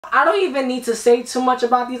I don't even need to say too much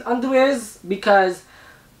about these underwears because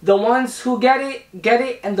the ones who get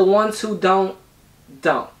it, and the ones who don't.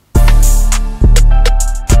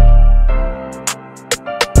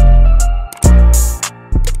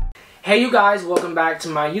 Hey you guys, welcome back to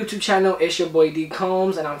my YouTube channel. It's your boy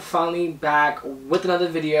Deecombs, and I'm finally back with another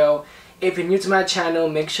video. If you're new to my channel,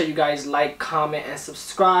 make sure you guys like, comment, and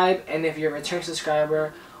subscribe. And if you're a return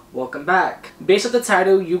subscriber, welcome back. Based on the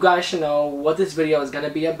title, you guys should know what this video is going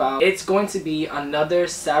to be about. It's going to be another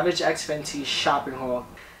Savage X Fenty shopping haul.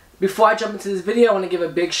 Before I jump into this video, I want to give a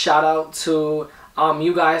big shout out to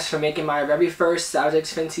you guys for making my very first Savage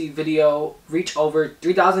X Fenty video reach over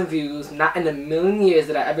 3,000 views. Not in a million years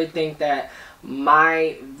did I ever think that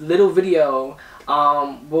my little video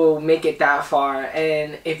will make it that far.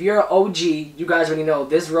 And if you're an OG, you guys already know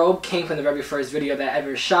this robe came from the very first video that I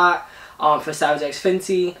ever shot for Savage X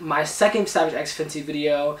Fenty. My second Savage X Fenty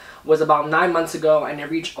video was about 9 months ago, and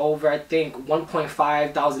it reached over, I think,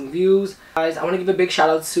 1.5 thousand views. Guys, I want to give a big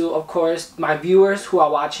shout out to, of course, my viewers who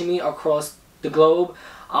are watching me across the globe.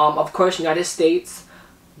 Of course, United States,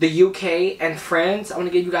 the UK, and France. I want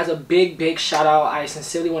to give you guys a big shout out. I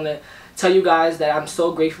sincerely want to tell you guys that I'm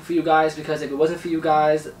so grateful for you guys, because if it wasn't for you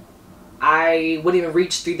guys, I wouldn't even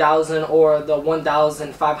reach 3,000 or the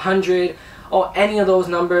 1,500 or any of those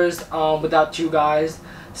numbers without you guys.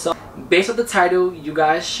 So based on the title, you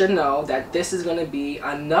guys should know that this is going to be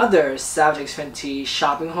another Savage X Fenty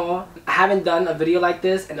shopping haul. I haven't done a video like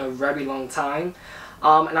this in a very long time,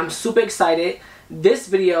 and I'm super excited. This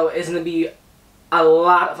video is going to be a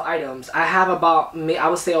lot of items. I have about, I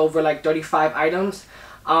would say, over like 35 items,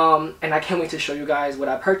 and I can't wait to show you guys what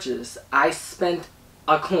I purchased. I spent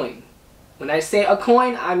a coin. When I say a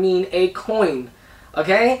coin, I mean a coin.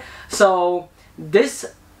 Okay, so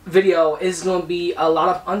this video is going to be a lot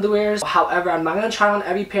of underwears. However, I'm not going to try on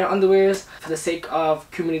every pair of underwears for the sake of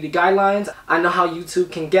community guidelines. I know how YouTube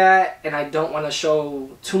can get, and I don't want to show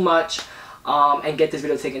too much and get this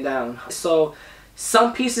video taken down. So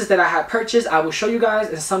some pieces that I had purchased I will show you guys,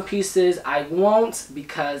 and some pieces I won't,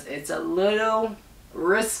 because it's a little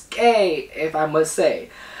risque, if I must say,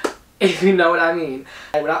 if you know what I mean.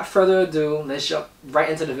 Without further ado, let's jump right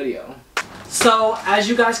into the video. So as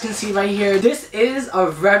you guys can see right here, this is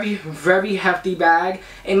a very hefty bag.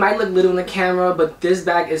 It might look little in the camera, but this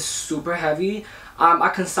bag is super heavy. I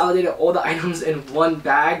consolidated all the items in one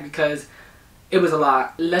bag because it was a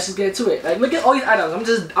lot. Let's just get to it. Like, look at all these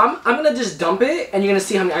items. I'm gonna just dump it, and you're gonna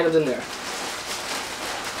see how many items in there.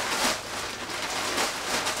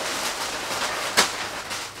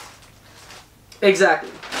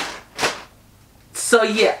 Exactly. So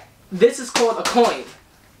yeah, this is called a coin.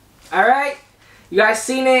 Alright? You guys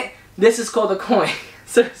seen it? This is called a coin.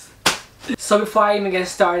 So before I even get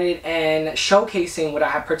started and showcasing what I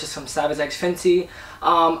have purchased from Savage X Fenty,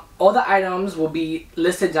 all the items will be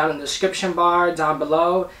listed down in the description bar down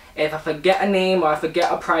below. If I forget a name or I forget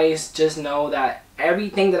a price, just know that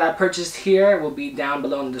everything that I purchased here will be down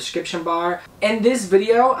below in the description bar. In this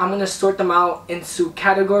video, I'm going to sort them out into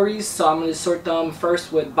categories. So I'm going to sort them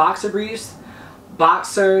first with boxer briefs,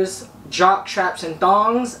 boxers, jock traps and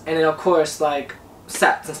thongs, and then of course like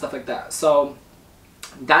sets and stuff like that. So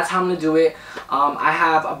that's how I'm gonna do it. I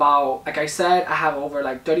have about, like I said, I have over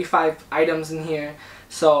like 35 items in here,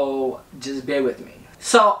 so just bear with me.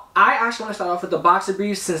 So I actually want to start off with the boxer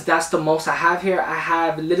briefs, since that's the most I have here. I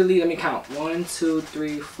have literally, let me count, 1 2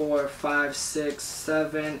 3 4 5 6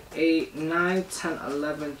 7 8 9 10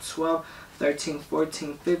 11 12 13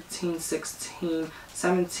 14 15 16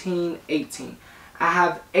 17 18. I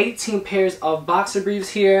have 18 pairs of boxer briefs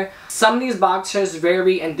here. Some of these boxers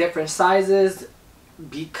vary in different sizes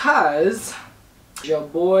because your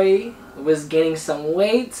boy was gaining some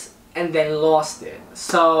weight and then lost it.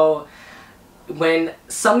 So when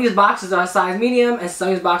some of these boxers are a size medium and some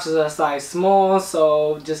of these boxers are a size small,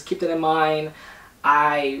 so just keep that in mind.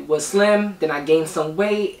 I was slim, then I gained some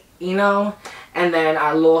weight, you know, and then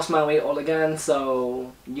I lost my weight all again.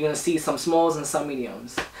 So you're gonna see some smalls and some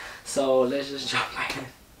mediums. So let's just jump right in.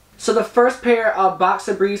 So the first pair of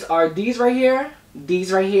boxer briefs are these right here.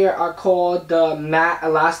 These right here are called the matte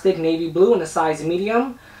elastic navy blue in a size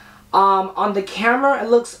medium. On the camera it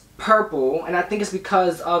looks purple, and I think it's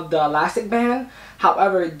because of the elastic band.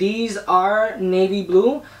 However, these are navy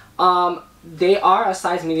blue. They are a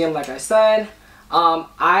size medium, like I said.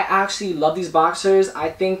 I actually love these boxers. I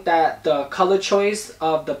think that the color choice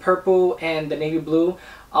of the purple and the navy blue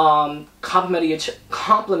complemented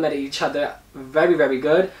each other very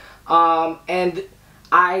good, and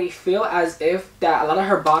I feel as if that a lot of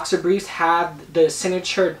her boxer briefs have the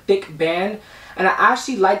signature thick band, and I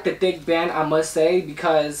actually like the thick band, I must say,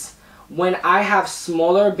 because when I have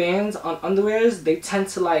smaller bands on underwears, they tend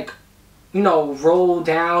to like, you know, roll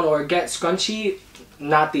down or get scrunchy.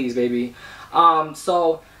 Not these, baby.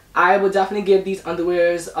 So I would definitely give these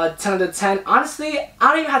underwears a 10 out of 10. Honestly, I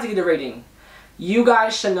don't even have to give a rating. You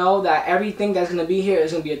guys should know that everything that's going to be here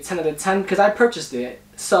is going to be a 10 out of 10 because I purchased it.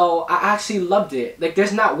 So I actually loved it. Like,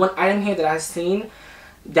 there's not one item here that I've seen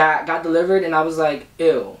that got delivered and I was like,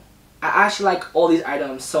 ew. I actually like all these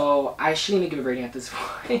items, so I shouldn't even give a rating at this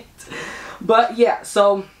point. But yeah,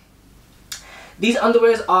 so these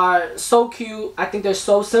underwears are so cute. I think they're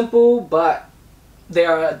so simple, but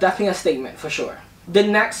they're definitely a statement for sure. The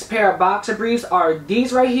next pair of boxer briefs are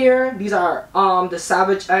these right here. These are the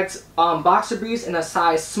Savage X boxer briefs in a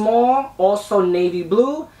size small, also navy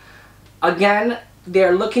blue. Again,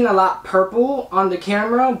 they're looking a lot purple on the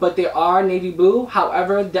camera, but they are navy blue.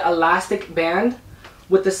 However, the elastic band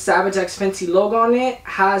with the Savage X Fenty logo on it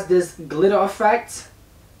has this glitter effect,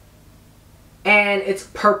 and it's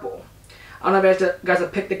purple. I don't know if you guys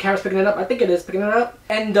have picked, the camera's picking it up. I think it is picking it up.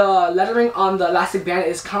 And the lettering on the elastic band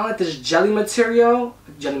is kind of like this jelly material.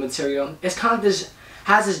 It's kind of this,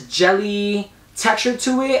 has this jelly texture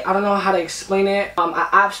to it. I don't know how to explain it. I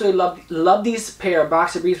absolutely love these pair of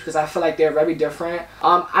boxer briefs because I feel like they're very different.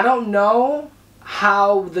 I don't know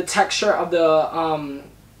how the texture of the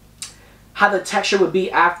texture would be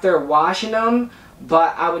after washing them,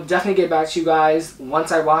 but I would definitely get back to you guys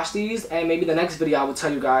once I wash these, and maybe the next video I will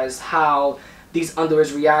tell you guys how these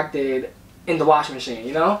underwears reacted in the washing machine,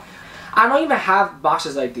 you know? I don't even have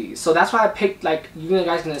boxers like these, so that's why I picked, like you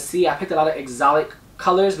guys gonna see, I picked a lot of exotic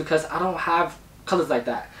colors because I don't have colors like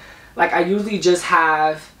that. Like, I usually just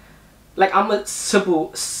have, like, I'm a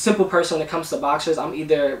simple person when it comes to boxers. I'm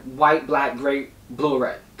either white, black, gray, blue, or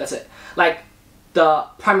red. That's it. Like, the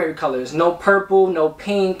primary colors. No purple, no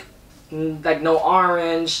pink, like no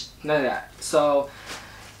orange, none of that. So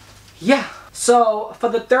yeah. So for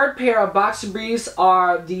the third pair of boxer briefs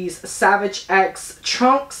are these Savage X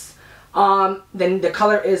trunks. Then the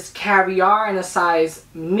color is caviar in a size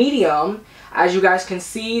medium. As you guys can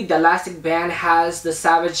see, the elastic band has the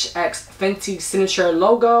Savage X Fenty signature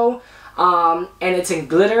logo, and it's in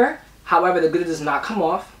glitter. However, the glitter does not come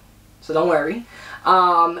off, so don't worry.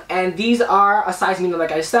 And these are a size medium,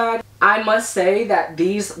 like I said. I must say that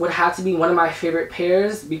these would have to be one of my favorite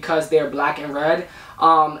pairs because they're black and red.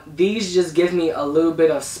 These just give me a little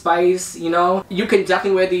bit of spice, you know. You can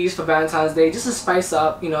definitely wear these for Valentine's Day just to spice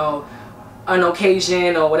up, you know, an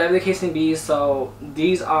occasion or whatever the case may be. So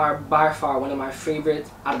these are by far one of my favorites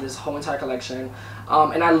out of this whole entire collection.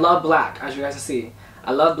 And I love black, as you guys can see.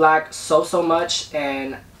 I love black so much,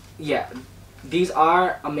 and yeah, these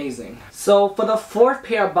are amazing. So for the fourth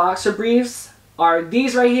pair of boxer briefs are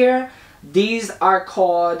these right here. These are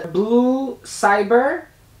called Blue Cyber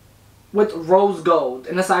with rose gold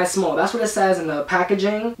in a size small. That's what it says in the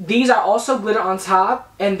packaging. These are also glitter on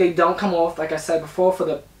top and they don't come off, like I said before for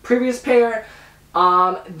the previous pair.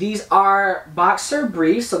 These are boxer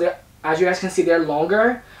briefs, so they're, as you guys can see, they're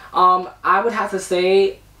longer. I would have to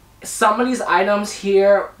say some of these items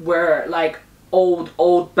here were like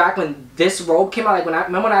old back when this robe came out. Like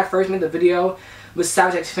remember when I first made the video with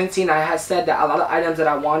Savage X Fenty and I had said that a lot of items that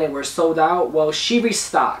I wanted were sold out. Well, she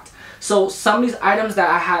restocked. So some of these items that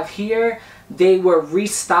I have here, they were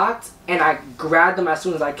restocked and I grabbed them as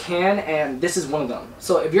soon as I can, and this is one of them.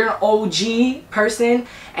 So if you're an OG person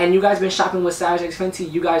and you guys been shopping with Savage X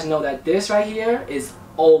Fenty, you guys know that this right here is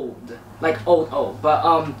old. Like old.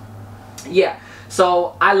 But yeah.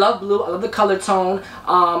 So I love blue, I love the color tone,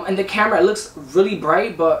 and the camera, it looks really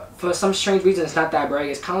bright, but for some strange reason it's not that bright.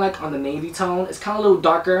 It's kind of like on the navy tone. It's kind of a little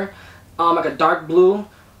darker, like a dark blue,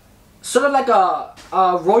 sort of like a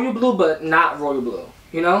royal blue, but not royal blue,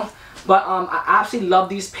 you know? But I absolutely love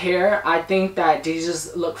these pair. I think that they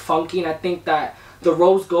just look funky, and I think that the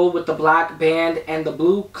rose gold with the black band and the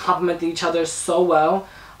blue complement each other so well.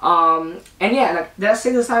 And yeah, did I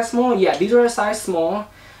say the size small? Yeah, these are a size small.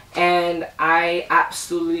 And I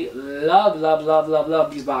absolutely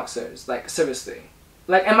love these boxers. Like, seriously.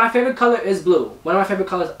 Like, and my favorite color is blue. One of my favorite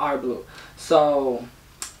colors are blue. So,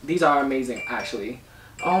 these are amazing, actually.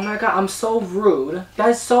 Oh my god, I'm so rude.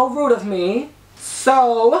 That's so rude of me.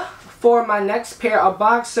 So, for my next pair of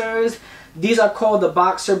boxers, these are called the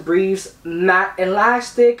Boxer Briefs Matte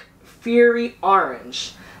Elastic Fury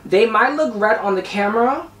Orange. They might look red on the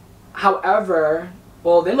camera. However,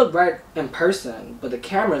 well, they look red in person, but the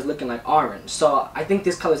camera is looking like orange. So I think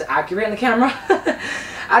this color is accurate in the camera.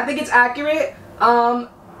 I think it's accurate.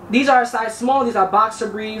 These are a size small. These are boxer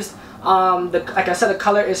briefs. Like I said, the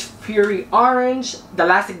color is Fury Orange. The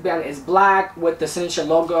elastic band is black with the signature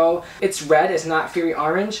logo. It's red. It's not Fury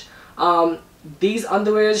Orange. these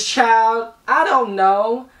underwears, child, I don't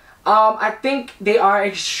know. I think they are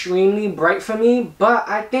extremely bright for me, but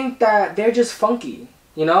I think that they're just funky,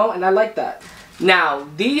 you know, and I like that. Now,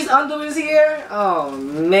 these underwears here, oh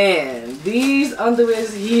man, these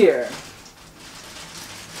underwears here.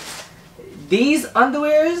 These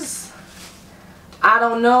underwears, I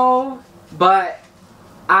don't know, but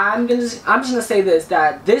I'm just gonna say this,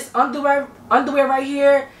 that this underwear right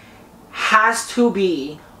here has to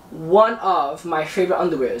be one of my favorite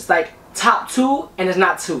underwears. Like top 2, and it's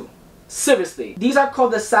not 2. Seriously. These are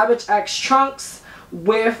called the Savage X trunks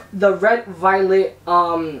with the red violet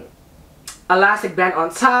elastic band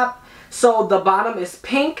on top. So the bottom is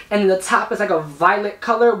pink and the top is like a violet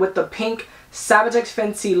color with the pink Savage X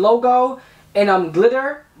Fenty logo and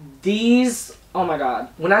glitter. These, oh my god,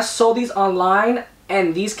 when I saw these online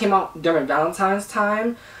and these came out during Valentine's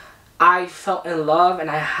time, I fell in love and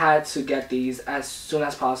I had to get these as soon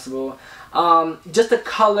as possible. Just the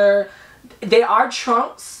color, they are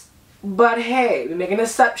trunks, but hey, we make an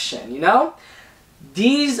exception, you know?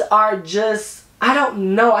 These are just, I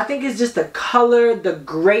don't know, I think it's just the color, the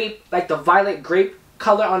grape, like the violet grape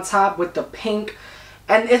color on top with the pink.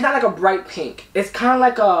 And it's not like a bright pink, it's kind of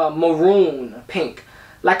like a maroon pink.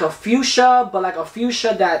 Like a fuchsia, but like a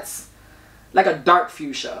fuchsia that's like a dark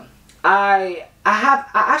fuchsia. I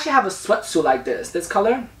actually have a sweatsuit like this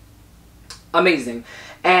color, amazing.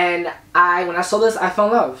 And when I saw this, I fell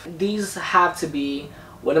in love. These have to be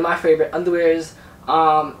one of my favorite underwears,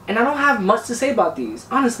 and I don't have much to say about these,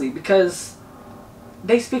 honestly, because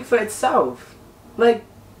they speak for itself. Like,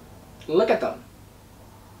 look at them.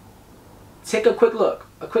 Take a quick look,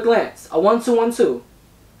 a quick glance, a 1-2-1-2.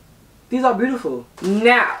 These are beautiful.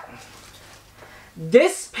 Now,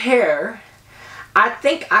 this pair, I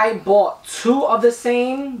think I bought 2 of the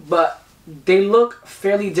same, but they look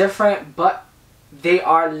fairly different, but they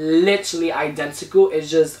are literally identical.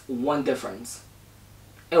 It's just one difference.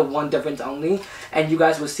 And one difference only. And you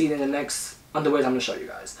guys will see it in the next underwears I'm going to show you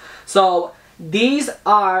guys. So, these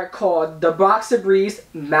are called the Boxer Briefs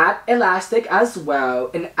Matte Elastic as well.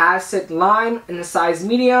 In acid lime in the size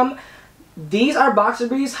medium. These are Boxer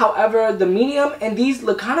Briefs, however, the medium and these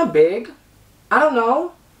look kind of big. I don't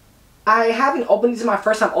know. I haven't opened these. This is my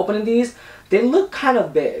first time opening these. They look kind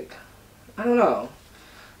of big. I don't know.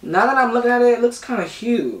 Now that I'm looking at it, it looks kind of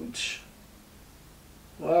huge.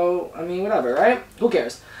 Well, I mean, whatever, right? Who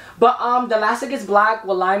cares? But the elastic is black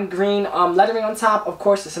with lime green lettering on top. Of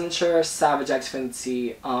course, the signature Savage X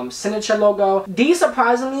Fenty signature logo. These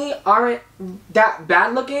surprisingly aren't that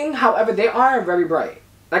bad looking. However, they are very bright.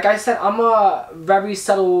 Like I said, I'm a very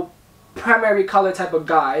subtle primary color type of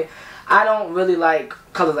guy. I don't really like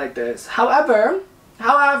colors like this. However,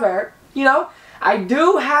 you know, I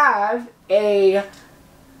do have a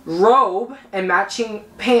robe and matching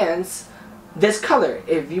pants this color.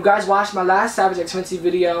 If you guys watched my last Savage X Fenty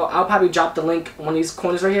video, I'll probably drop the link in one of these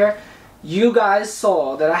corners right here. You guys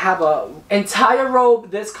saw that I have a entire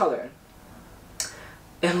robe this color.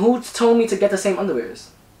 And who told me to get the same underwears?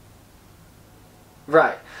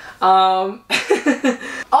 Right. Oh,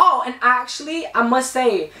 and actually, I must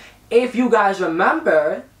say, if you guys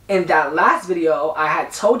remember, in that last video, I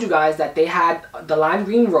had told you guys that they had the lime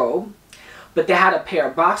green robe, but they had a pair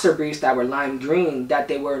of boxer briefs that were lime green that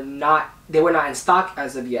they were not in stock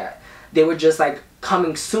as of yet. They were just like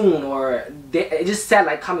coming soon, or it just said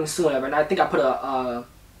like coming soon, whatever. And I think I put a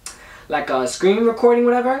like a screen recording,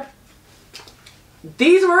 whatever.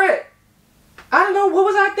 These were it. I don't know, what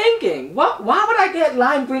was I thinking? Why would I get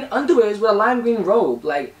lime green underwears with a lime green robe?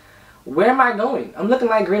 Like, where am I going? I'm looking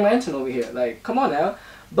like Green Lantern over here. Like, come on now.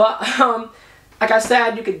 But like I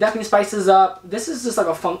said, you could definitely spice this up. This is just like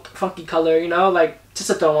a funky color, you know, like just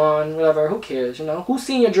to throw on, whatever. Who cares, you know? Who's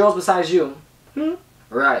seen your drills besides you?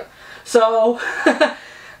 Right. So,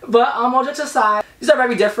 but all jokes aside, these are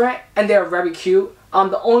very different and they're very cute.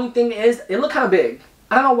 The only thing is, they look kind of big.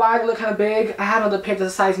 I don't know why they look kind of big. I have another pair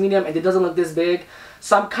that's a size medium and it doesn't look this big.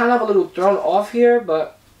 So I'm kind of a little thrown off here,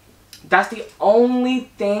 but that's the only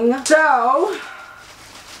thing. So,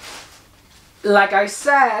 like I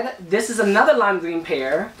said, this is another lime green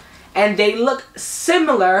pair. And they look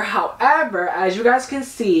similar. However, as you guys can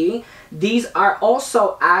see, these are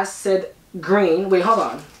also acid green. Wait, hold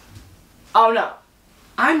on. Oh no.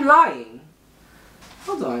 I'm lying.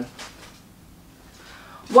 Hold on.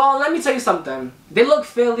 Well, let me tell you something. They look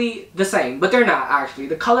fairly the same, but they're not actually.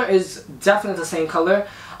 The color is definitely the same color.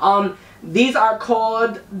 These are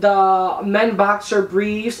called the Men Boxer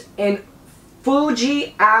Briefs in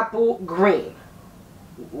Fuji Apple Green.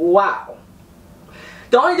 Wow.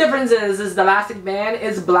 The only difference is the elastic band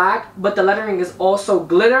is black, but the lettering is also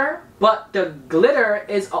glitter. but the glitter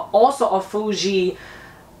is also a Fuji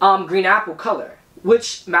green apple color,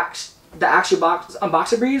 which matched the actual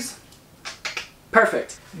boxer briefs.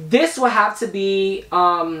 Perfect. This will have to be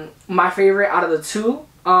my favorite out of the two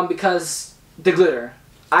because the glitter.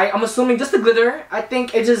 I'm assuming just the glitter. I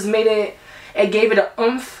think it just made it gave it an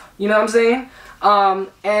oomph. You know what I'm saying?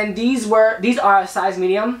 And these are a size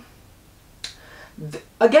medium.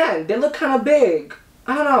 Again, they look kind of big.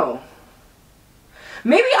 I don't know.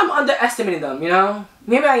 Maybe I'm underestimating them, you know?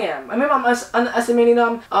 Maybe I am. Maybe I'm underestimating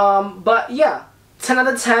them. But yeah, 10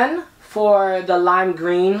 out of 10 for the lime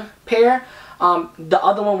green pair. The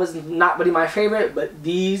other one was not really my favorite, but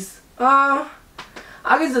these, I'll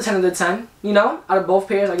give these a 10 out of 10, you know? Out of both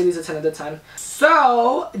pairs, I'll give these a 10 out of 10.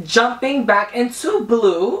 So, jumping back into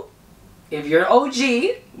blue, if you're OG,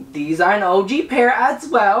 these are an OG pair as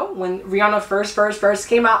well. When Rihanna first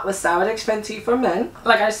came out with Savage X Fenty for men.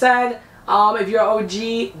 Like I said, if you're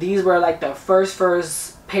OG, these were like the first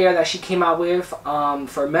pair that she came out with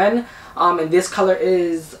for men. And this color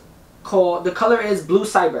is the color is Blue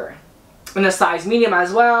Cyber. In a size medium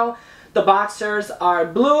as well. The boxers are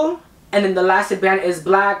blue. And then the elastic band is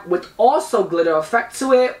black with also glitter effect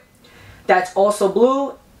to it. That's also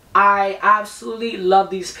blue. I absolutely love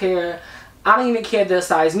these pair. I don't even care if they're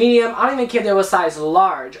size medium. I don't even care if they were size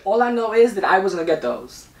large. All I know is that I was going to get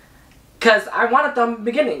those. Because I wanted them in the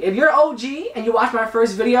beginning. If you're OG and you watched my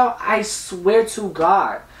first video, I swear to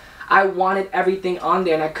God, I wanted everything on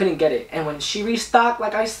there and I couldn't get it. And when she restocked,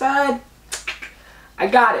 like I said, I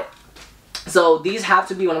got it. So these have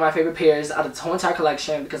to be one of my favorite pairs out of the whole entire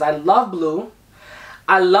collection because I love blue,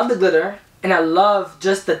 I love the glitter, and I love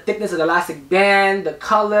just the thickness of the elastic band, the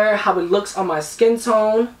color, how it looks on my skin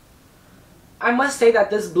tone. I must say that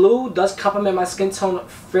this blue does complement my skin tone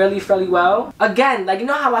fairly well. Again, like you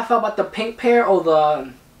know how I felt about the pink pair or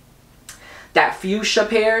that fuchsia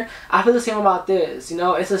pair? I feel the same about this. You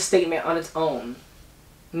know, it's a statement on its own.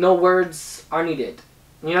 No words are needed.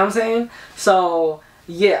 You know what I'm saying? So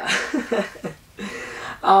yeah.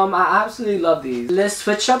 I absolutely love these. Let's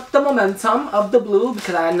switch up the momentum of the blue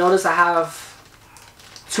because I noticed I have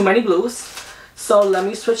too many blues. So let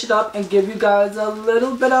me switch it up and give you guys a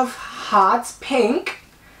little bit of hot pink.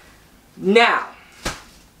 Now,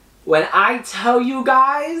 when I tell you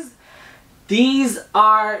guys, these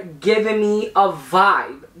are giving me a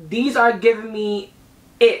vibe. These are giving me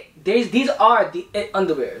it. These are the it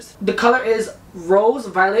underwears. The color is rose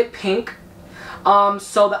violet pink.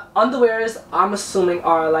 So the underwears I'm assuming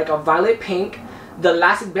are like a violet pink. The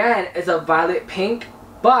elastic band is a violet pink,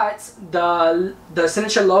 but the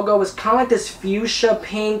signature logo is kind of like this fuchsia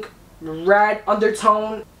pink red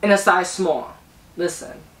undertone in a size small.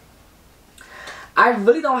 Listen, I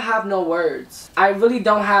really don't have no words. I really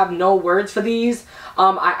don't have no words for these.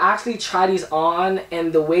 I actually try these on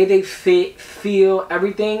and the way they fit, feel,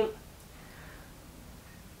 everything,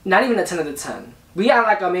 not even a 10 out of 10. We have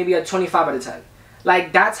like maybe a 25 out of 10.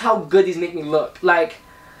 Like, that's how good these make me look. Like,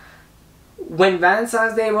 when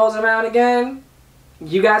Valentine's Day rolls around again,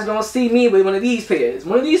 you guys gonna see me with one of these pairs.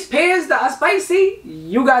 One of these pairs that are spicy,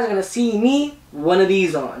 you guys are gonna see me one of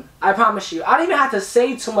these on. I promise you. I don't even have to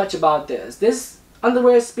say too much about this. This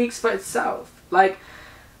underwear speaks for itself. Like,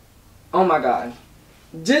 oh my God.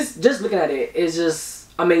 Just looking at it is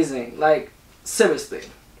just amazing. Like, seriously.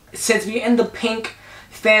 Since we're in the pink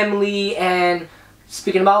family and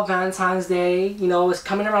speaking about Valentine's Day, you know, it's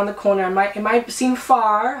coming around the corner. It might seem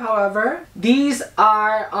far, however. These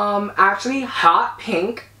are actually hot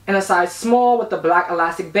pink in a size small with the black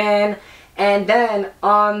elastic band. And then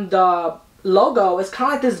on the logo, it's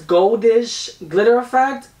kind of like this goldish glitter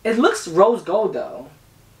effect. It looks rose gold though.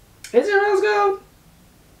 Is it rose gold?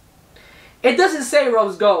 It doesn't say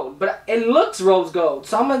rose gold, but it looks rose gold.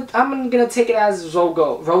 So I'm gonna take it as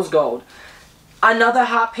rose gold. Another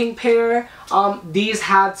hot pink pair. These just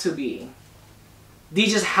have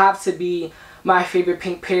to be my favorite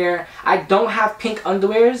pink pair. I don't have pink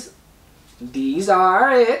underwears. These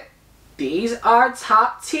are it. These are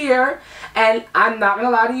top tier. And I'm not gonna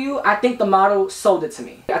lie to you, I think the model sold it to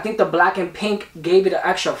me. I think the black and pink gave it an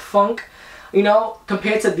extra funk. You know,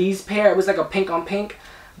 compared to these pair, it was like a pink on pink.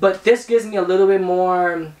 But this gives me a little bit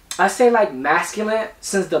more, I say like masculine,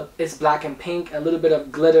 since it's black and pink, a little bit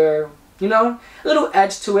of glitter. You know, a little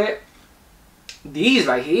edge to it. These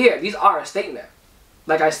right here, these are a statement.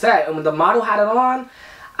 Like I said, and when the model had it on,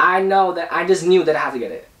 I just knew that I had to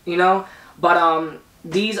get it. You know, but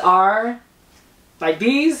these are like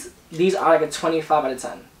these are like a 25 out of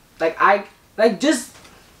 10. Like just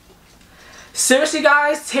seriously,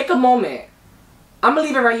 guys, take a moment. I'm gonna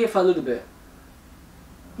leave it right here for a little bit.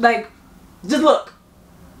 Like, just look,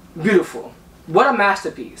 beautiful. What a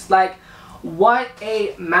masterpiece. Like, what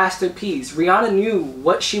a masterpiece. Rihanna knew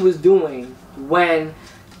what she was doing when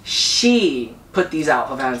she put these out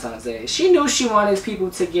for Valentine's Day. She knew she wanted people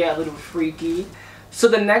to get a little freaky. So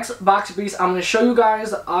the next boxer briefs I'm going to show you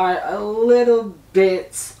guys are a little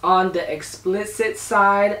bit on the explicit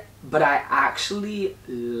side, but I actually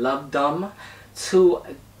love them to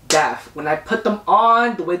death. When I put them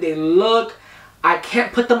on, the way they look, I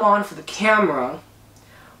can't put them on for the camera,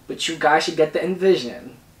 but you guys should get the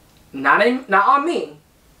envision. Not on me,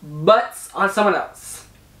 but on someone else.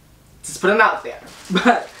 Just putting it out there.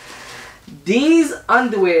 But these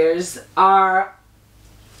underwears are,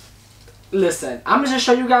 listen, I'm just gonna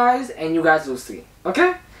show you guys and you guys will see,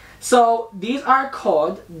 okay? So these are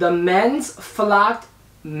called the men's flocked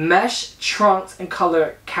mesh trunks in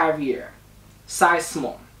color caviar, size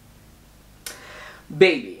small.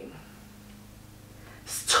 Baby,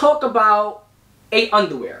 talk about a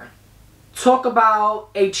underwear, talk about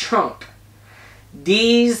a trunk.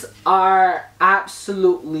 These are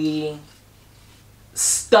absolutely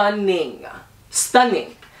stunning.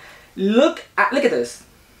 Stunning. Look at this.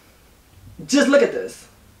 Just look at this.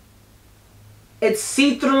 It's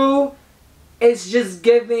see-through. It's just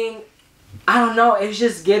giving, I don't know, it's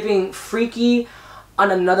just giving freaky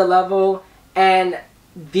on another level. And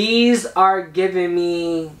these are giving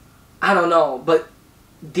me, I don't know, but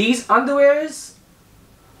these underwears,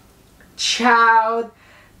 child,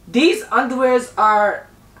 these underwears are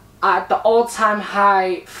at the all-time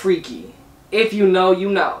high freaky. If you know, you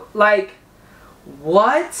know. Like,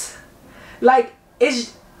 what? Like,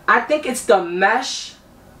 I think it's the mesh,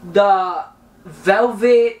 the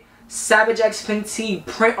velvet Savage X Fenty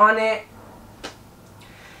print on it.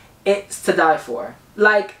 It's to die for.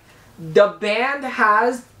 Like, the band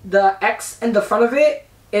has the X in the front of it.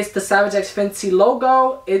 It's the Savage X Fenty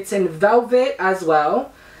logo. It's in velvet as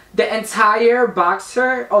well. The entire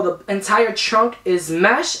boxer, or the entire trunk, is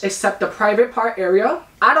mesh except the private part area.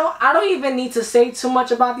 I don't even need to say too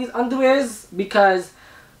much about these underwears, because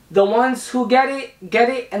the ones who get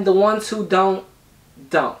it, and the ones who don't.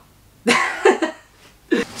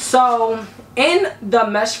 So in the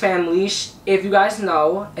mesh family, if you guys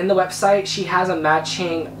know, in the website she has a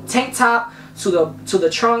matching tank top to the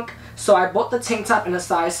trunk. So I bought the tank top in a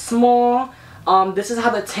size small. This is how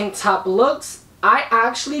the tank top looks. I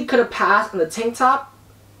actually could have passed on the tank top.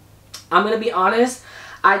 I'm gonna be honest.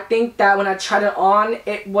 I think that when I tried it on,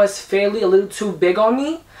 it was fairly a little too big on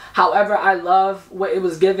me. However, I love what it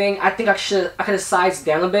was giving. I think I could have sized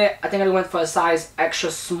down a bit. I think I went for a size extra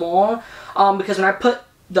small. Because when I put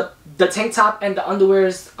the tank top and the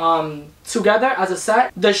underwears together as a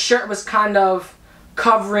set, the shirt was kind of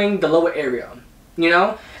covering the lower area, you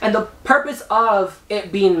know? And the purpose of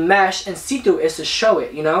it being mesh and see-through is to show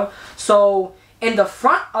it, you know? So in the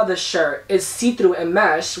front of the shirt is see-through and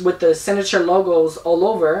mesh with the signature logos all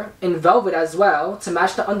over in velvet as well to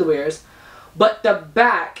match the underwears. But the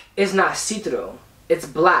back is not see-through. It's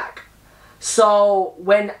black. So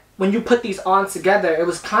when you put these on together, it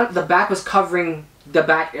was the back was covering the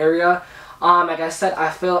back area. Like I said, I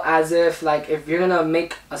feel as if, like, if you're gonna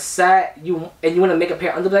make a set and you wanna make a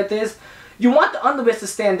pair of underwear like this, you want the underwears to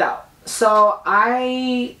stand out. So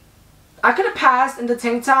I could have passed in the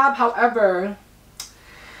tank top. However,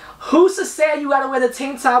 who's to say you gotta wear the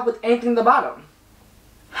tank top with anything in the bottom?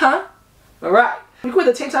 Huh? Alright. You can wear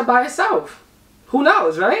the tank top by itself. Who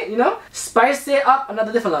knows, right? You know? Spice it up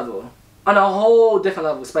another different level. On a whole different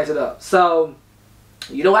level, spice it up. So,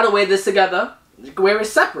 you don't gotta wear this together. You can wear it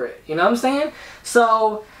separate. You know what I'm saying?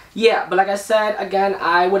 So, yeah. But like I said, again,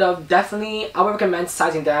 I would recommend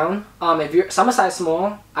sizing down. So I'm a size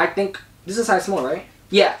small. I think, this is a size small, right?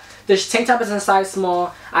 Yeah. This tank top is in a size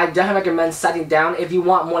small. I definitely recommend sizing down if you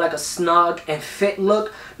want more like a snug and fit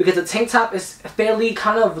look, because the tank top is fairly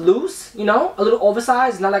kind of loose, you know, a little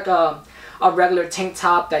oversized. Not like a regular tank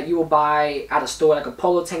top that you will buy at a store, like a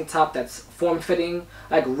polo tank top that's form-fitting,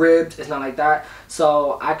 like ribbed. It's not like that.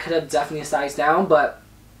 So I could have definitely sized down, but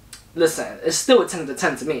listen, it's still a 10 to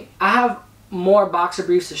 10 to me. I have more boxer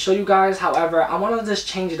briefs to show you guys. However, I want to just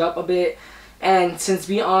change it up a bit, and since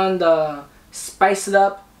we on the spice it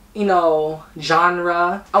up, you know,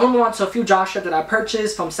 genre, I want to move on to a few JOCK strips that I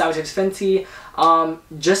purchased from Savage X Fenty,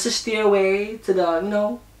 just to steer away to the, you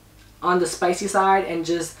know, on the spicy side, and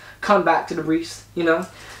just come back to the briefs, you know.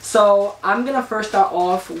 So I'm gonna first start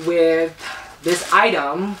off with this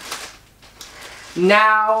item.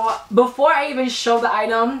 Now, before I even show the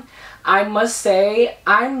item, I must say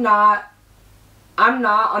I'm not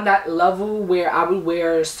on that level where I would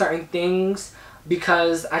wear certain things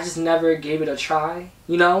because I just never gave it a try,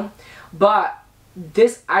 you know. But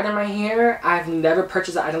this item right here, I've never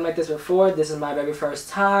purchased an item like this before. This is my very first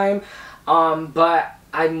time. But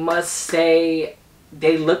I must say,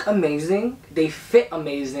 they look amazing. They fit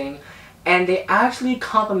amazing. And they actually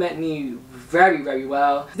compliment me very, very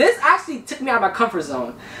well. This actually took me out of my comfort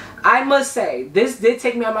zone. I must say, this did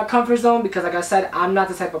take me out of my comfort zone because, like I said, I'm not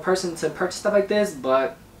the type of person to purchase stuff like this.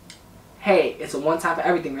 But, hey, it's a one time for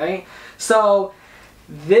everything, right? So,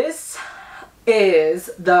 this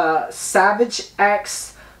is the Savage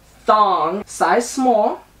X thong, size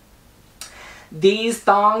small. These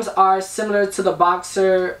thongs are similar to the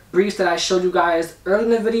boxer briefs that I showed you guys earlier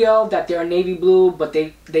in the video, that they're navy blue, but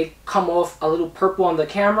they come off a little purple on the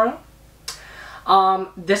camera.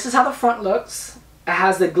 This is how the front looks. It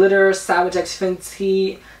has the glitter Savage X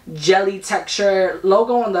Fenty jelly texture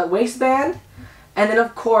logo on the waistband, and then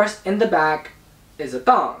of course in the back is a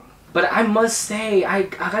thong. But I must say, I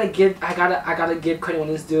gotta give credit when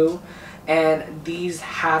it's due, and these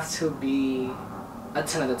have to be a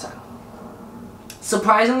 10 out of 10.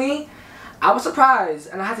 Surprisingly, I was surprised,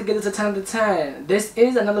 and I had to give this a 10 out of 10. This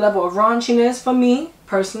is another level of raunchiness for me,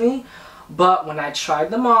 personally, but when I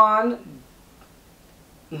tried them on,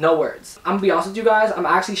 no words. I'm gonna be honest with you guys, I'm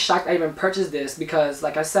actually shocked I even purchased this because,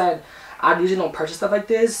 like I said, I usually don't purchase stuff like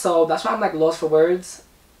this, so that's why I'm like lost for words.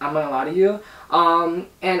 I'm not gonna lie to you.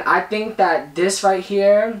 And I think that this right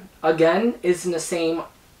here, again, is in the same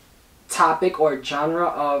topic or genre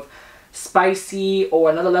of spicy or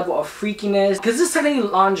another level of freakiness, because this is technically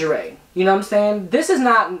lingerie. You know what I'm saying? This is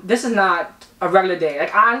not a regular day.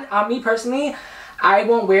 Like on me personally, I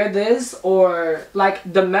won't wear this or like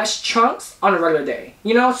the mesh trunks on a regular day.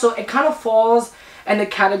 You know, so it kind of falls in the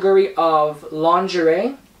category of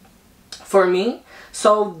lingerie for me.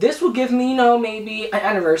 So this will give me, you know, maybe an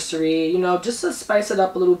anniversary, you know, just to spice it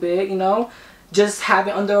up a little bit, you know, just have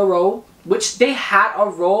it under a robe, which they had a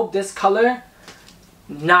robe this color,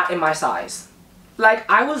 not in my size. Like,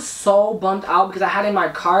 I was so bummed out because I had it in my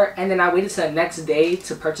cart and then I waited till the next day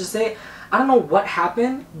to purchase it. I don't know what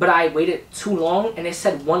happened, but I waited too long and they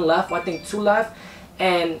said one left, or I think two left,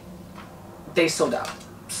 and they sold out.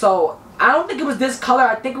 So I don't think it was this color.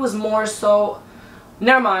 I think it was more so,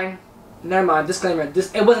 never mind, disclaimer,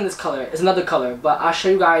 it wasn't this color, it's another color, but I'll show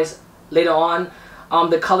you guys later on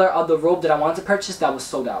the color of the robe that I wanted to purchase that was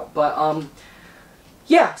sold out. But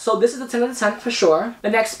yeah, so this is a 10 out of 10 for sure. The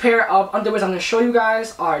next pair of underwears I'm going to show you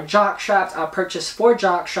guys are JOCK straps. I purchased 4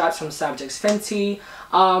 JOCK straps from Savage X Fenty.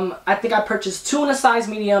 I think I purchased 2 in a size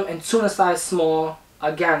medium and 2 in a size small,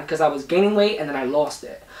 again because I was gaining weight and then I lost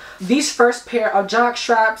it. These first pair of JOCK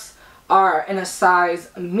straps are in a size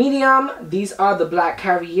medium. These are the black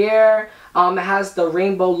Carrier. It has the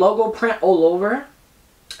rainbow logo print all over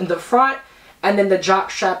in the front, and then the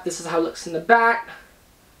JOCK strap, this is how it looks in the back.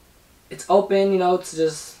 It's open, you know,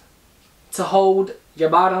 to hold your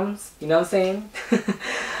bottoms, you know what I'm saying?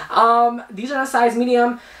 These are in a size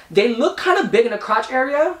medium. They look kind of big in the crotch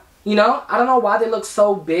area, you know. I don't know why they look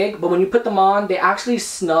so big, but when you put them on, they actually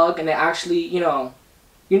snug and they actually, you know,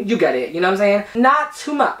 you get it, you know what I'm saying? Not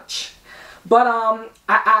too much. But I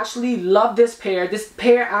actually love this pair. This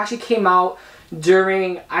pair actually came out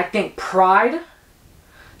during, I think, Pride.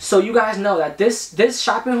 So you guys know that this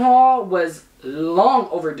shopping haul was long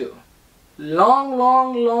overdue. Long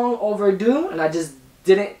overdue, and I just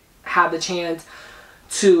didn't have the chance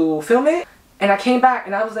to film it. And I came back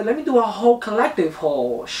and I was like, let me do a whole collective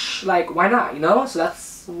haul. Like, why not, you know? So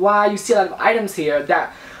that's why you see a lot of items here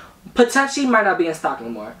that potentially might not be in stock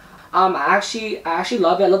anymore. I actually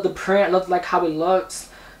love it. I love the print. I love like how it looks.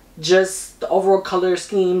 Just the overall color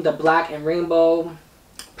scheme, the black and rainbow,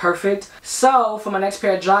 perfect. So for my next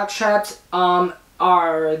pair of JOCK straps,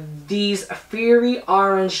 are these Fury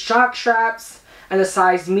Orange JOCK straps, and a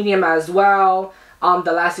size medium as well.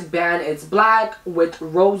 The elastic band is black with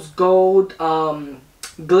rose gold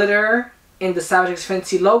glitter in the Savage X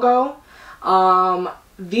Fenty logo.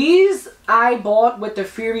 These I bought with the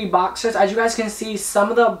Fury boxers. As you guys can see,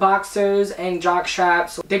 some of the boxers and JOCK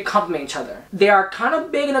straps, they complement each other. They are kind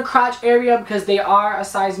of big in the crotch area because they are a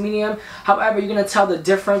size medium. However, you're going to tell the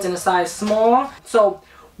difference in a size small. So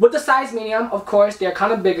with the size medium, of course, they're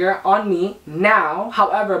kind of bigger on me now.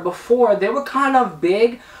 However, before, they were kind of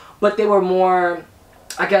big, but they were more,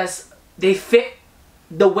 I guess, they fit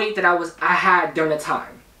the weight that I had during the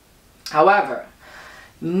time. However,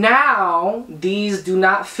 now these do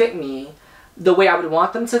not fit me the way I would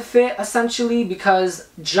want them to fit, essentially, because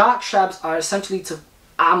JOCK straps are essentially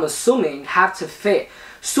I'm assuming, have to fit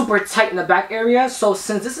super tight in the back area. So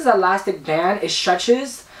since this is an elastic band, it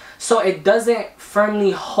stretches, so it doesn't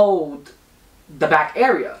firmly hold the back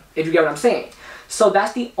area, if you get what I'm saying. So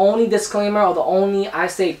that's the only disclaimer, or the only, I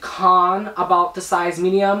say, con about the size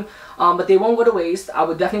medium. But they won't go to waste. I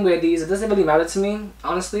would definitely wear these. It doesn't really matter to me,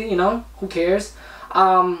 honestly, you know, who cares?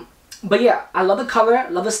 But yeah, I love the color,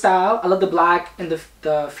 love the style, I love the black and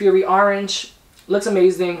the Fury orange. Looks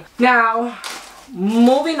amazing. Now,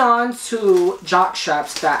 moving on to jock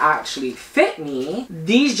straps that actually fit me.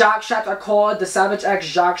 These jock straps are called the Savage X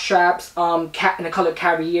jock straps in the color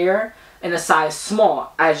Carrier in a size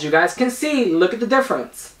small. As you guys can see, look at the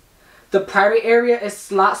difference. The private area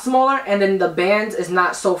is a lot smaller, and then the bands is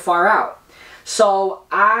not so far out. So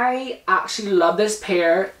I actually love this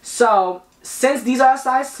pair. So since these are a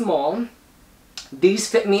size small, these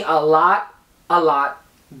fit me a lot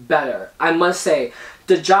better. I must say,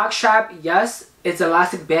 the jock strap, yes, it's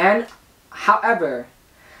elastic band. However,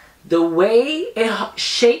 the way it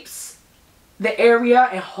shapes the area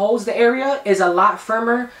and holds the area is a lot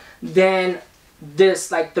firmer than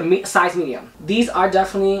this, like the size medium. These are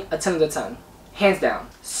definitely a 10 out of 10, hands down.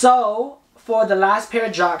 So for the last pair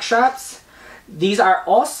of jock straps, these are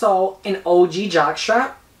also an OG jock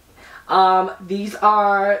strap. These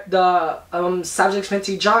are the Savage X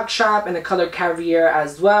Fenty jock strap in the color Carrier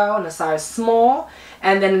as well, in a size small.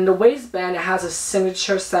 And then in the waistband, it has a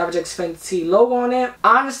signature Savage X Fenty logo on it.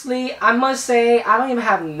 Honestly, I must say, I don't even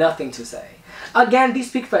have nothing to say. Again, these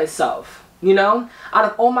speak for itself, you know? Out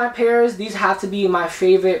of all my pairs, these have to be my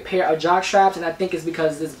favorite pair of jock straps, and I think it's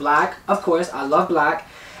because it's black. Of course, I love black.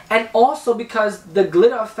 And also because the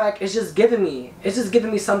glitter effect is just giving me,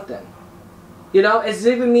 something. You know, it's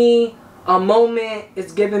giving me a moment,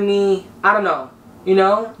 it's giving me, I don't know, you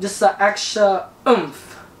know, just an extra oomph.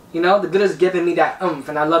 You know, the glitter's giving me that oomph,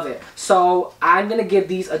 and I love it. So I'm gonna give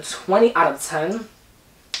these a 20 out of 10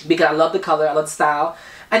 because I love the color, I love the style,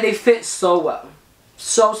 and they fit so well.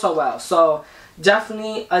 So well. So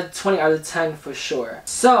definitely a 20 out of 10 for sure.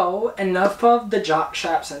 So enough of the jock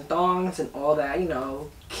straps and thongs and all that, you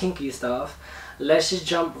know, kinky stuff. Let's just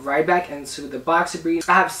jump right back into the boxer briefs.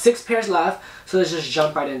 I have 6 pairs left, so let's just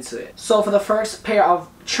jump right into it. So for the first pair of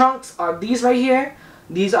trunks are these right here.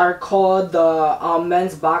 These are called the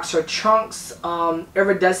men's boxer trunks,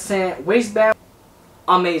 iridescent waistband.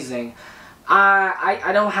 Amazing. I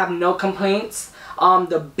don't have no complaints.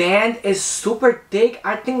 The band is super thick.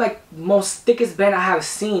 I think like most thickest band I have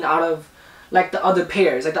seen out of like the other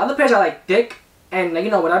pairs. Like the other pairs are like thick and like,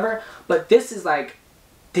 you know, whatever, but this is like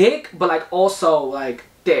thick, but like also like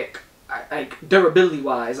thick, like durability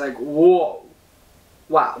wise, like whoa,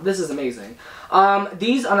 wow, this is amazing.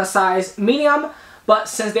 These on a size medium, but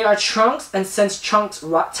since they are trunks, and since trunks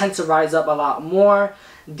tend to rise up a lot more,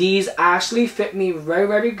 these actually fit me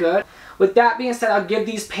very good. With that being said, I'll give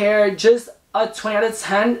these pair just a 20 out of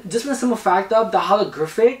 10, just for the simple fact of the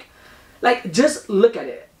holographic. Like, just look at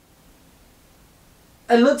it.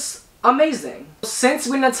 It looks amazing. Since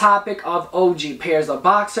we're in the topic of OG pairs of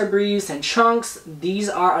boxer briefs and trunks, these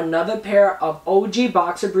are another pair of OG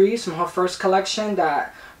boxer briefs from her first collection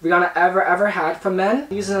that Rihanna ever had for men.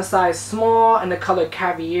 These in a size small in the color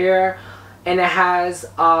Caviar, and it has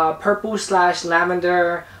purple /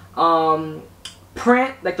 lavender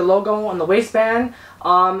print, like the logo on the waistband.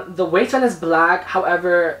 The waistband is black,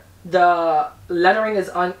 however the lettering is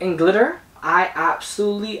in glitter. I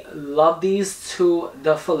absolutely love these to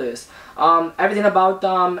the fullest. Everything about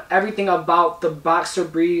them, everything about the boxer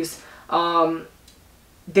briefs,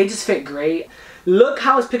 they just fit great. Look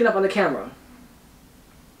how it's picking up on the camera.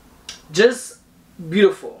 Just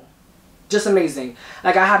beautiful. Just amazing.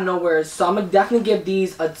 Like, I have no words. So I'm gonna definitely give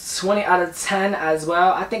these a 20 out of 10 as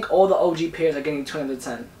well. I think all the OG pairs are getting 20 out of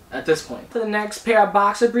 10 at this point. For the next pair of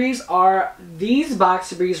boxer briefs are these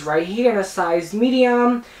boxer briefs right here in a size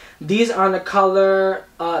medium. These are in the color,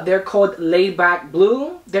 they're called Laid Back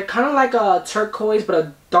Blue. They're kind of like a turquoise, but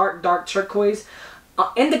a dark turquoise.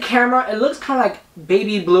 In the camera, it looks kind of like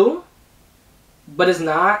baby blue, but it's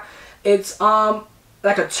not. It's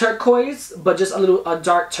like a turquoise, but just a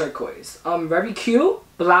dark turquoise. Very cute,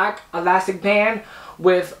 black elastic band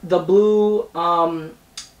with the blue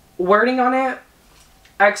wording on it.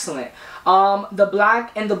 Excellent. The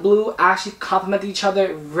black and the blue actually complement each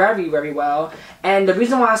other very well. And the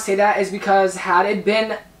reason why I say that is because had it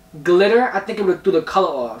been glitter, I think it would have threw the color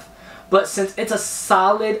off. But since it's a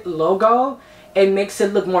solid logo, it makes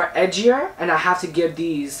it look more edgier, and I have to give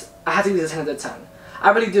these a 10 out of 10. I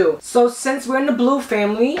really do. So since we're in the blue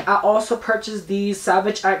family, I also purchased these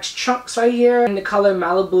Savage X trunks right here in the color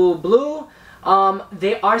Malibu Blue.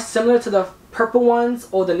 They are similar to the purple ones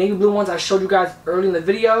or the navy blue ones I showed you guys early in the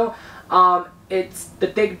video. It's the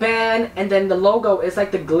thick band, and then the logo is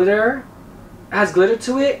like the glitter. It has glitter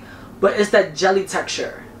to it, but it's that jelly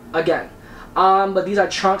texture again. But these are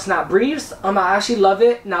trunks, not briefs. I actually love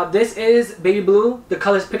it. Now this is baby blue. The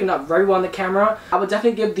color is picking up very well on the camera. I would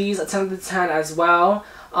definitely give these a 10 out of 10 as well,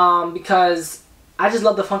 because I just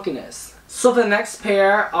love the funkiness. So for the next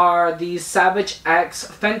pair are these Savage X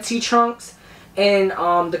Fenty trunks in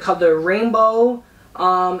the color rainbow,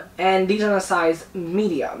 and these are in a size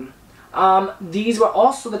medium. These were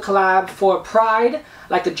also the collab for Pride,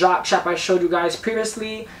 like the JOCK shop I showed you guys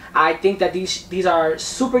previously. I think that these are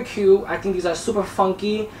super cute. I think these are super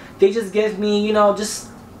funky. They just give me, you know, just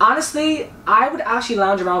honestly, I would actually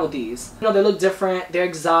lounge around with these. You know, they look different, they're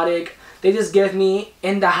exotic, they just give me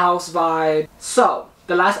in the house vibe. So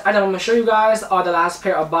the last item I'm gonna show you guys are the last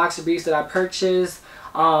pair of boxer briefs that I purchased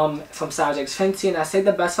from Savage X Fenty, and I saved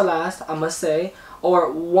the best for last, I must say,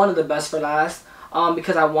 or one of the best for last.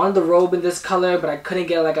 Because I wanted the robe in this color, but I couldn't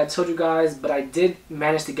get it like I told you guys. But I did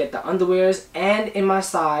manage to get the underwears and in my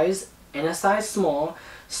size, in a size small.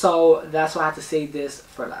 So that's why I had to save this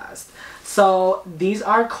for last. So these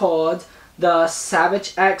are called the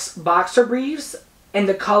Savage X Boxer Briefs. In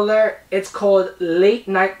the color, it's called Late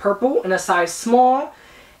Night Purple in a size small.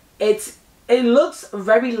 It looks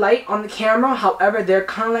very light on the camera. However, they're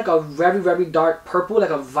kind of like a very dark purple, like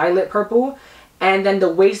a violet purple. And then the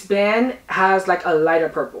waistband has like a lighter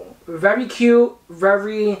purple. Very cute,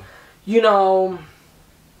 very, you know,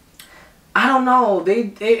 I don't know.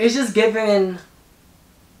 It's just giving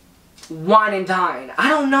wine and dine. I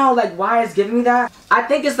don't know like why it's giving me that. I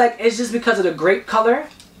think it's just because of the grape color.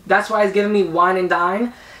 That's why it's giving me wine and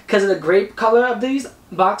dine. Because of the grape color of these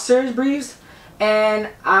boxers briefs. And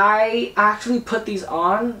I actually put these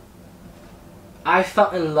on. I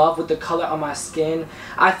felt in love with the color on my skin.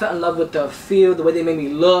 I felt in love with the feel, the way they made me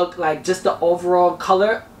look, like just the overall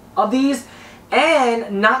color of these.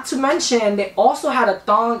 And not to mention, they also had a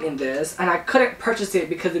thong in this, and I couldn't purchase it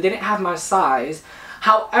because they didn't have my size.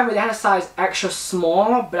 However, they had a size extra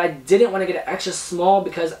small, but I didn't want to get an extra small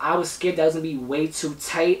because I was scared that it was going to be way too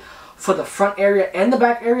tight for the front area and the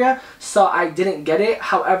back area, so I didn't get it.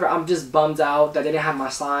 However, I'm just bummed out that they didn't have my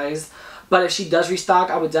size. But if she does restock,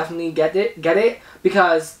 I would definitely get it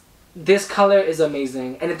because this color is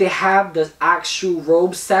amazing. And if they have the actual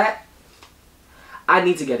robe set, I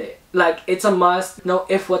need to get it. Like, it's a must. No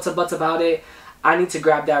ifs, whats, or buts about it. I need to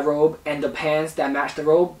grab that robe and the pants that match the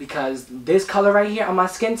robe because this color right here on my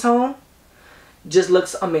skin tone just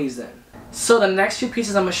looks amazing. So the next few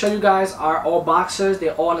pieces I'm going to show you guys are all boxers.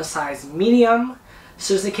 They're all in a size medium.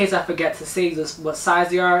 So just in case I forget to say this, what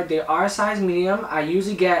size they are size medium. I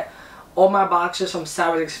usually get all my boxers from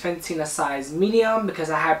Savage X Fenty in a size medium because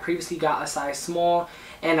I had previously got a size small,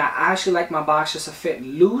 and I actually like my boxers to fit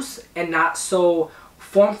loose and not so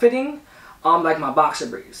form-fitting like my boxer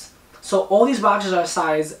briefs. So all these boxers are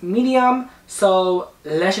size medium, so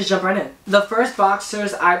let's just jump right in. The first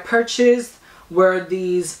boxers I purchased were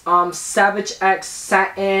these Savage X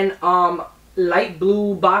satin light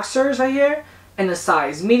blue boxers right here in a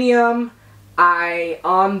size medium. They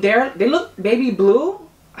look baby blue.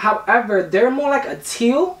 However, they're more like a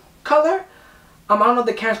teal color. I don't know if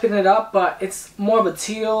the camera's picking it up, but it's more of a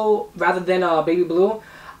teal rather than a baby blue.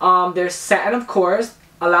 They're satin, of course,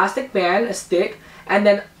 elastic band, a stick, and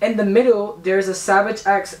then in the middle there's a Savage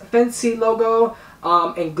X Fenty logo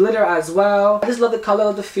and glitter as well. I just love the color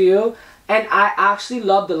of the feel, and I actually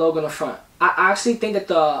love the logo in the front. I actually think that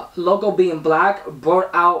the logo being black brought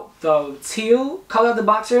out the teal color of the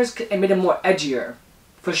boxers and made them more edgier.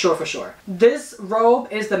 For sure, for sure. This robe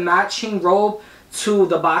is the matching robe to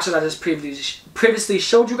the boxers I just previously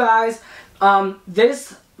showed you guys.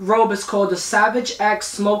 This robe is called the Savage X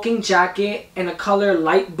Smoking Jacket in a color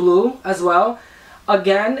light blue as well.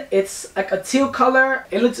 Again, it's like a teal color.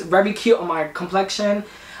 It looks very cute on my complexion.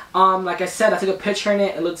 Like I said, I took a picture in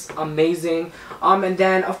it. It looks amazing. And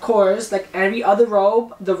then, of course, like every other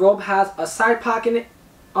robe, the robe has a side pocket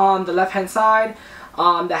on the left-hand side.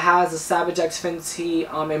 That has the Savage X Fenty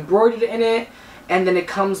embroidered in it, and then it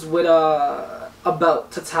comes with a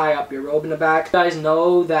belt to tie up your robe in the back. You guys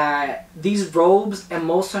know that these robes and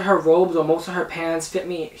most of her robes or most of her pants fit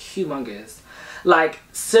me humongous. Like,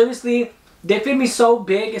 seriously, they fit me so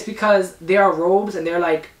big. It's because they are robes and they're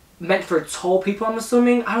like meant for tall people, I'm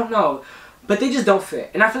assuming. I don't know, but they just don't fit.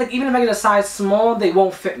 And I feel like even if I get a size small, they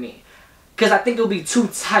won't fit me because I think it'll be too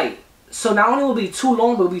tight. So not only will it be too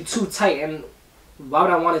long, but it'll be too tight. And why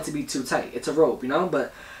would I want it to be too tight? It's a robe, you know?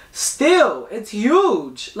 But still, it's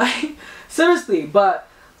huge. Like, seriously. But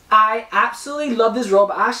I absolutely love this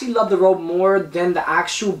robe. I actually love the robe more than the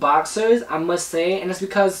actual boxers, I must say. And it's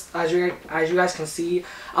because, as you guys can see,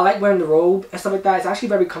 I like wearing the robe and stuff like that. It's actually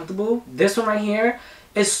very comfortable. This one right here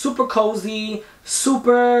is super cozy,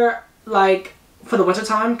 super, like, for the winter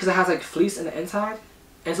time because it has like fleece in the inside.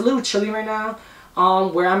 And it's a little chilly right now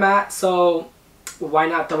where I'm at, so why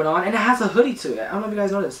not throw it on? And it has a hoodie to it. I don't know if you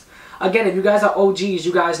guys know this. Again, if you guys are OGs,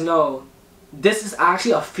 you guys know this is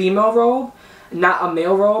actually a female robe, not a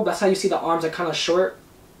male robe. That's how you see the arms are kind of short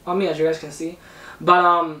on me, as you guys can see.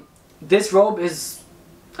 But this robe is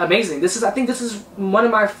amazing. I think this is one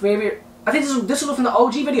of my favorite. I think this was from the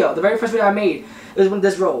OG video, the very first video I made. It was with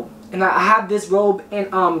this robe, and I have this robe in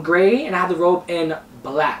gray, and I have the robe in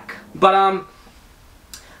black. But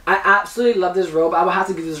I absolutely love this robe. I would have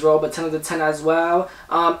to give this robe a 10 out of 10 as well.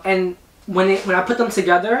 And when I put them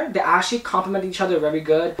together, they actually complement each other very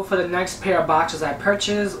good. For the next pair of boxers I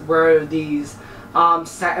purchased were these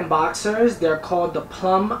satin boxers. They're called the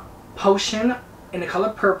Plum Potion in the color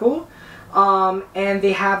purple. And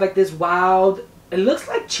they have like this wild, it looks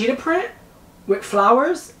like cheetah print with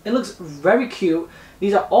flowers. It looks very cute.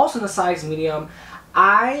 These are also in the size medium.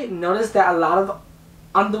 I noticed that a lot of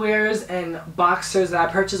underwears and boxers that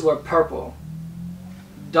I purchased were purple.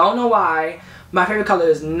 Don't know why. My favorite color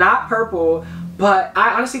is not purple, but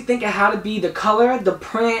I honestly think it had to be the color, the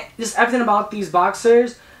print, just everything about these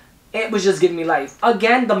boxers. It was just giving me life.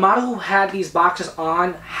 Again, the model who had these boxers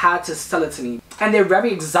on had to sell it to me. And they're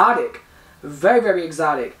very exotic. Very, very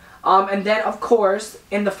exotic. And then, of course,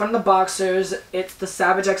 in the front of the boxers, it's the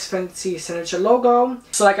Savage X Fenty signature logo.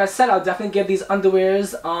 So like I said, I'll definitely give these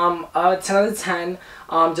underwears a 10 out of 10.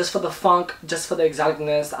 Just for the funk, just for the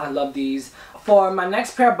exoticness. I love these. For my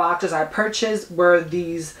next pair of boxers I purchased were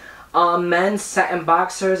these men's satin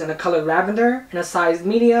boxers in the color lavender in a size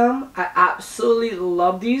medium. I absolutely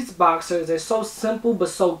love these boxers. They're so simple but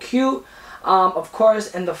so cute. Of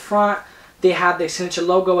course, in the front, they have their signature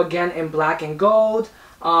logo again in black and gold.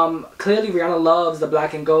 Clearly Rihanna loves the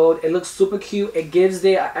black and gold. It looks super cute. It gives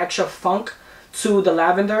the extra funk to the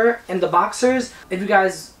lavender in the boxers. If you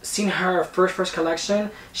guys seen her first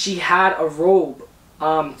collection, she had a robe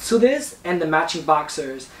to this and the matching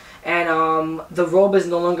boxers. And the robe is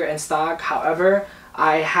no longer in stock. However,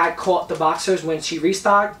 I had caught the boxers when she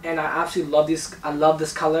restocked, and I absolutely love these. I love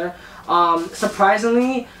this color.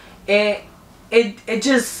 Surprisingly, it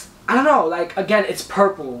just, I don't know, like, again, it's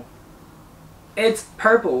purple. It's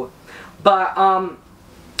purple, but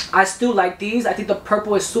I still like these. I think the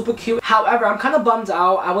purple is super cute. However, I'm kind of bummed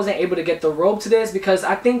out I wasn't able to get the robe to this, because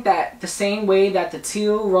I think that the same way that the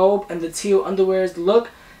teal robe and the teal underwears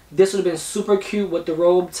look, this would have been super cute with the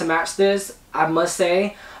robe to match this, I must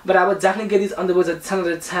say. But I would definitely give these underwears a 10 out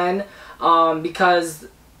of 10 because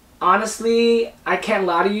honestly, I can't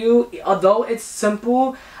lie to you, although it's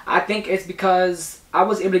simple, I think it's because I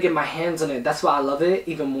was able to get my hands on it. That's why I love it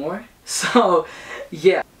even more. So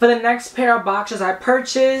yeah. For the next pair of boxers I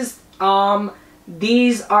purchased,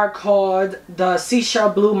 these are called the Seashell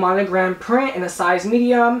Blue Monogram Print in a size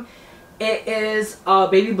medium. It is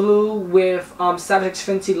baby blue with Savage X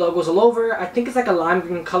Fenty logos all over. I think it's like a lime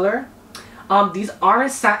green color. These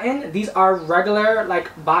aren't satin. These are regular,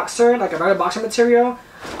 like boxer, like a regular boxer material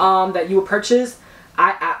that you would purchase.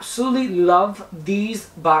 I absolutely love these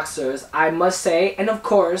boxers, I must say. And of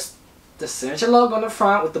course, the signature logo on the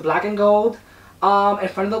front with the black and gold in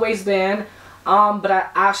front of the waistband. But I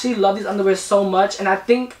actually love these underwear so much. And I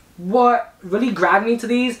think what really grabbed me to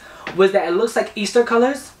these was that it looks like Easter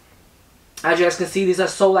colors. As you guys can see, these are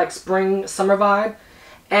so like spring, summer vibe.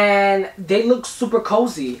 And they look super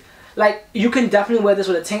cozy. Like, you can definitely wear this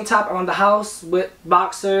with a tank top around the house with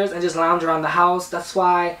boxers and just lounge around the house. That's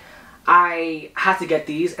why I had to get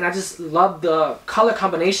these. And I just love the color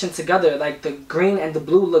combination together. Like, the green and the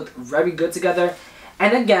blue looked very good together.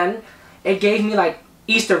 And again, it gave me like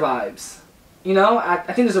Easter vibes. You know, I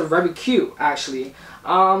think these are very cute, actually.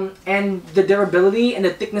 And the durability and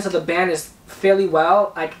the thickness of the band is fairly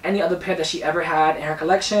well, like any other pair that she ever had in her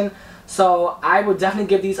collection. So I would definitely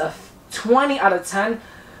give these a 20 out of 10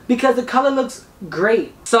 because the color looks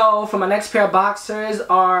great. So for my next pair of boxers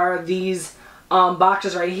are these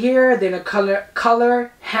boxers right here. They're in a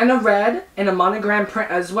color henna red and a monogram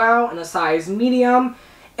print as well in a size medium.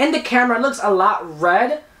 In the camera it looks a lot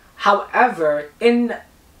red. However, in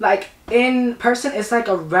person, it's like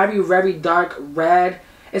a very dark red.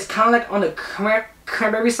 It's kind of like on the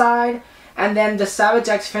cranberry side. And then the Savage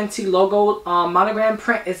X Fenty logo monogram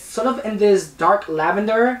print is sort of in this dark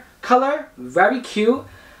lavender color. Very cute.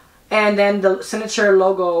 And then the signature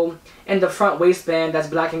logo in the front waistband, that's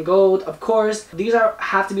black and gold, of course. These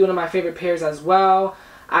have to be one of my favorite pairs as well.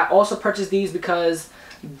 I also purchased these because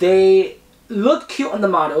they looked cute on the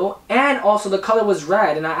model, and also the color was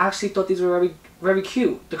red, and I actually thought these were very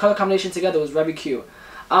cute. The color combination together was very cute.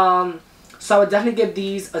 So I would definitely give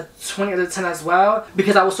these a 20 out of 10 as well,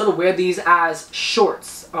 because I will sort of wear these as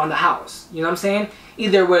shorts on the house. You know what I'm saying?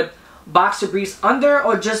 Either with boxer briefs under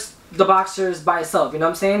or just the boxers by itself. You know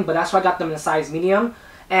what I'm saying? But that's why I got them in a size medium.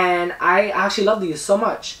 And I actually love these so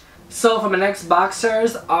much. So for my next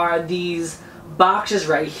boxers are these boxers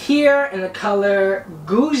right here in the color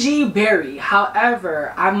Goji Berry.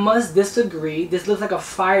 However, I must disagree. This looks like a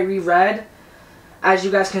fiery red. As you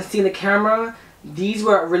guys can see in the camera, these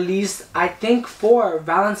were released, I think, for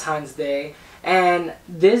Valentine's Day. And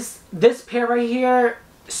this pair right here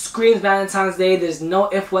screams Valentine's Day. There's no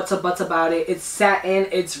if, what's, or buts about it. It's satin,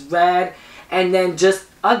 it's red, and then just,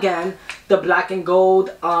 again, the black and gold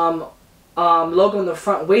logo in the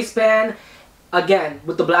front waistband. Again,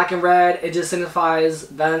 with the black and red, it just signifies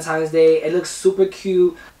Valentine's Day. It looks super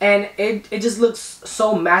cute, and it just looks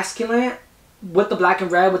so masculine with the black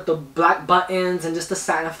and red, with the black buttons and just the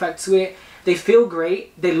satin effect to it. They feel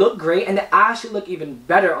great, they look great, and they actually look even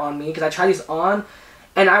better on me because I tried these on,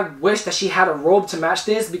 and I wish that she had a robe to match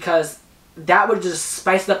this because that would just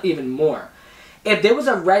spice it up even more. If there was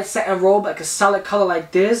a red satin robe, like a solid color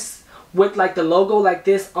like this, with like the logo like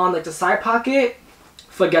this on like the side pocket,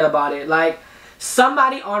 forget about it. Like,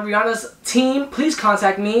 somebody on Rihanna's team, please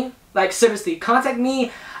contact me. Like, seriously, contact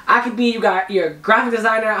me. I could be your graphic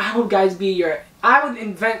designer. I would guys be your... I would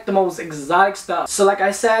invent the most exotic stuff. So like I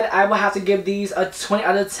said, I will have to give these a 20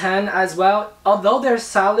 out of 10 as well. Although they're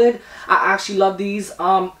solid, I actually love these.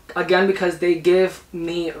 Again, because they give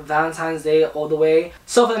me Valentine's Day all the way.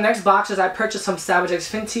 So for the next boxes, I purchased some Savage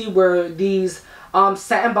X Fenty, were these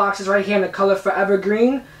satin boxes right here in the color Forever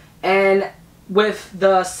Green. And with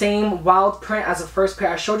the same wild print as the first pair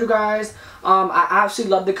I showed you guys. I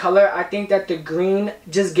absolutely love the color. I think that the green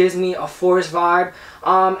just gives me a forest vibe.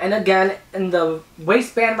 And again, in the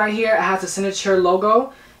waistband right here, it has a signature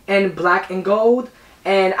logo in black and gold.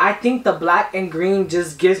 And I think the black and green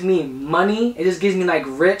just gives me money. It just gives me like a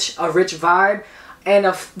rich vibe. And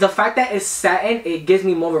the fact that it's satin, it gives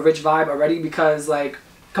me more of a rich vibe already, because like,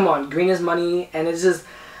 come on, green is money. And it's just,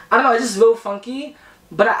 I don't know, it's just real funky.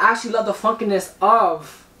 But I actually love the funkiness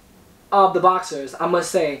of the boxers, I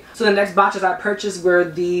must say. So the next boxers I purchased were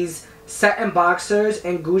these satin boxers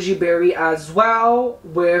in Goji Berry as well,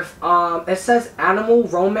 with it says animal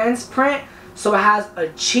romance print. So it has a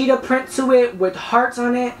cheetah print to it with hearts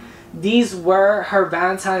on it. These were her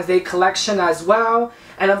Valentine's Day collection as well.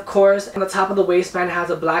 And of course, on the top of the waistband, it has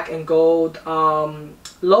a black and gold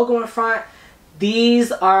logo in front.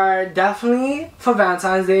 These are definitely for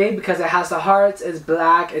Valentine's Day because it has the hearts, it's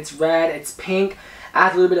black, it's red, it's pink,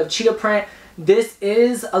 adds a little bit of cheetah print. This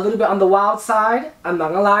is a little bit on the wild side, I'm not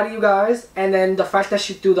gonna lie to you guys. And then the fact that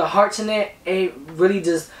she threw the hearts in it, it really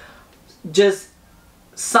just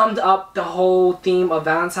summed up the whole theme of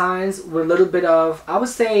Valentine's with a little bit of, I would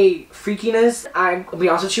say, freakiness. I'll be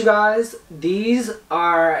honest with you guys, these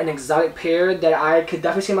are an exotic pair that I could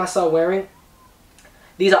definitely see myself wearing.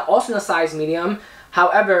 These are also in a size medium.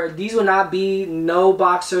 However, these will not be no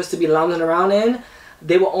boxers to be lounging around in.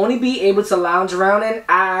 They will only be able to lounge around in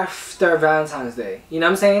after Valentine's Day. You know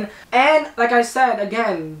what I'm saying? And like I said,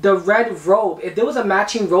 again, the red robe. If there was a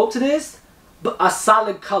matching robe to this, but a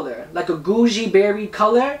solid color, like a Goji Berry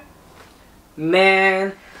color,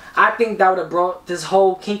 man, I think that would have brought this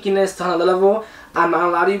whole kinkiness to another level. I'm not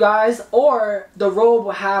gonna lie to you guys. Or the robe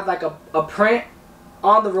will have like a print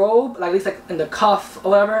on the robe, like at least like in the cuff or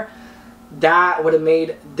whatever. That would have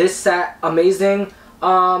made this set amazing.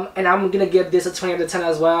 And I'm gonna give this a 20 out of 10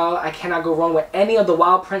 as well. I cannot go wrong with any of the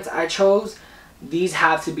wild prints I chose. These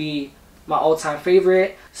have to be my all-time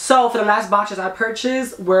favorite. So for the last boxers I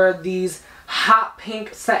purchased were these hot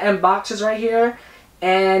pink satin boxers right here.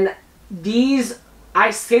 And these,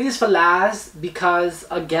 I saved these for last because,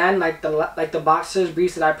 again, like the boxers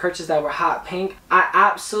briefs that I purchased that were hot pink, I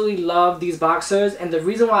absolutely love these boxers. And the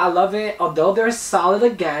reason why I love it, although they're solid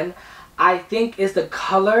again, I think is the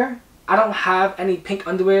color. I don't have any pink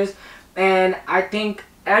underwears, and I think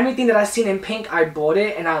everything that I've seen in pink, I bought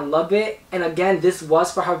it and I love it. And again, this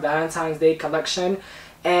was for her Valentine's Day collection.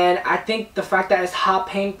 And I think the fact that it's hot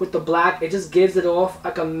pink with the black, it just gives it off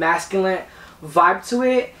like a masculine vibe to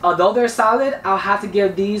it. Although they're solid, I'll have to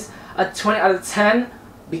give these a 20 out of 10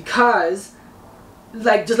 because,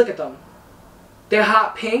 like, just look at them. They're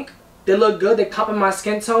hot pink, they look good, they complement my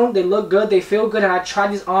skin tone, they look good, they feel good, and I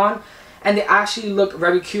tried these on and they actually look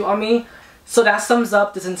very cute on me. So that sums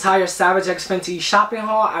up this entire Savage X Fenty shopping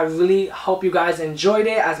haul. I really hope you guys enjoyed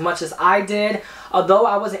it as much as I did. Although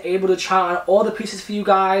I wasn't able to try on all the pieces for you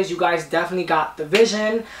guys definitely got the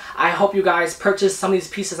vision. I hope you guys purchased some of these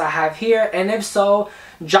pieces I have here. And if so,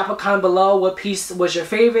 drop a comment below what piece was your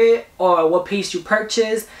favorite or what piece you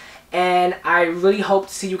purchased. And I really hope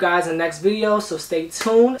to see you guys in the next video, so stay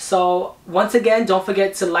tuned. So once again, don't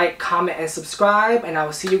forget to like, comment, and subscribe, and I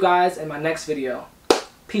will see you guys in my next video.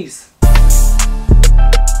 Peace.